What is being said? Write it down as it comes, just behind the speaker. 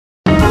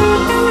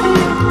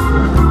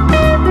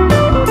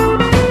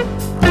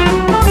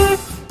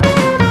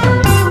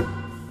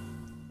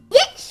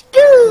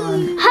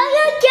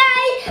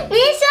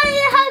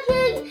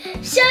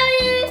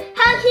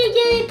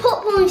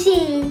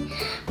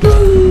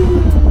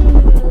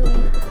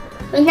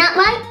Isn't that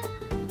right?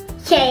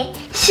 Okay,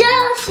 so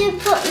you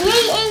put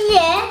meat in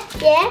here,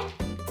 yeah?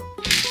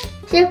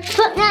 So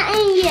put that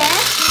in here.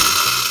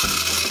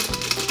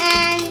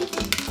 And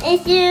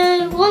if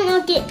you want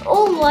to get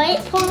all right,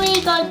 probably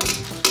go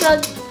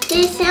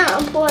this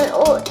out and put it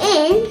all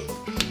in.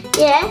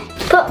 Yeah,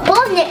 put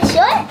one next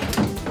to it.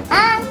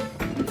 And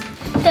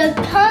so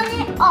turn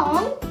it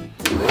on.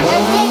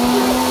 And then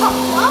you pop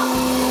up.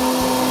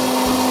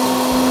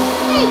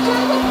 Hey,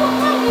 turn the pop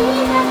up. You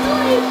hear that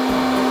noise?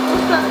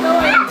 What's that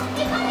noise? Ah,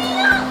 it's coming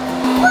up.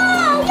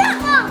 Whoa, look.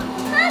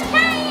 I'm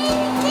trying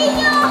in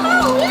your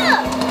hole,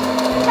 look.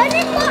 And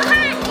it's got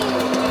hat in.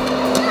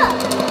 Look.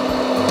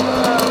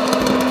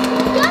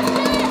 Just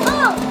turn it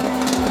off.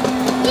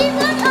 You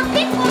want a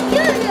big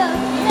computer.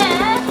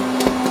 Yeah.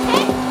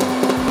 Okay.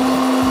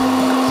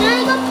 So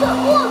you got to put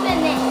water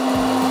in it.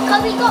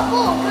 Because we got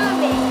water,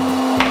 don't we?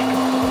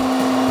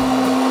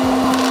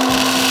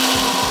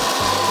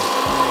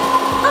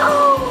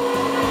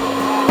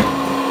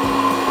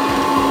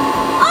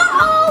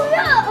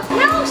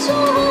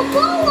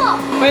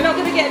 We're not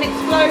going to get an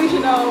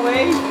explosion, are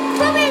we?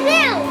 But we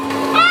will!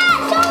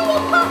 Ah, so you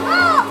pop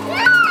up!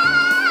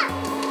 Ah!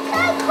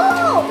 So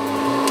cool!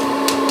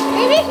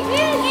 Maybe it's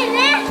moving in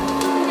there.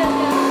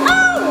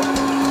 Oh!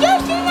 You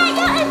see that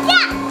got a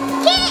gap!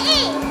 Get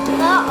it!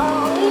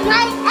 Uh-oh, we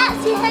might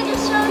actually have a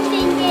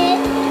something here.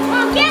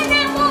 Oh, get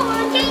that ball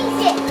and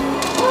change it.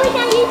 Oh, we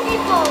can use this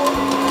ball.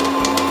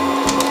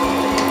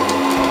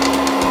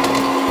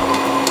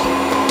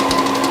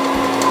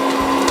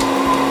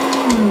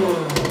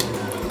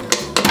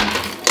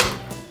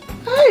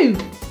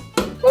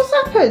 What's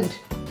happened?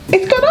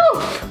 It's gone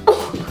off.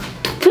 Oh,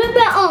 put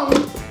that on.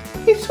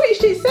 It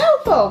switched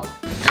itself off.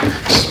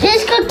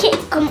 Let's go kick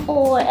them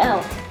all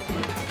out.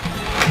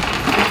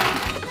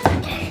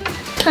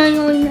 Turn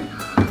on.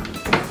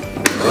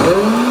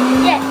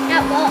 Yeah,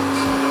 that works.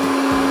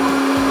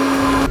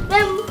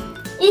 Then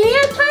you need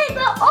to turn it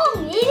back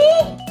on,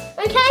 really?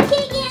 We can't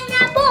keep getting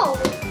that ball.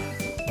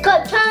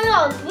 Good, turn it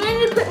on. When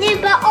we put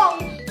it back on,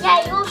 yeah,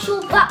 you'll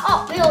shoot back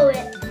up, will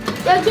it?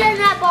 You're getting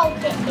that ball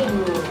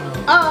kicking.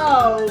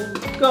 Oh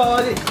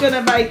God, it's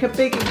gonna make a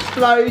big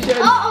explosion.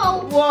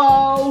 Uh-oh.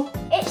 Whoa.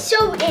 It's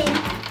shooting.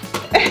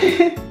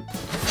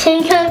 So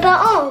you turn it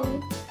back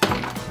on.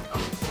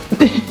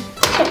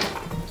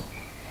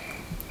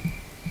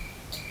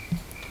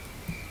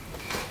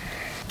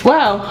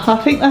 Well, I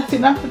think that's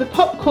enough of the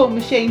popcorn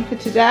machine for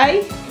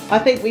today. I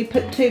think we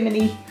put too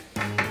many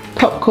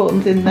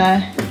popcorns in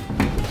there.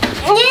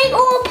 You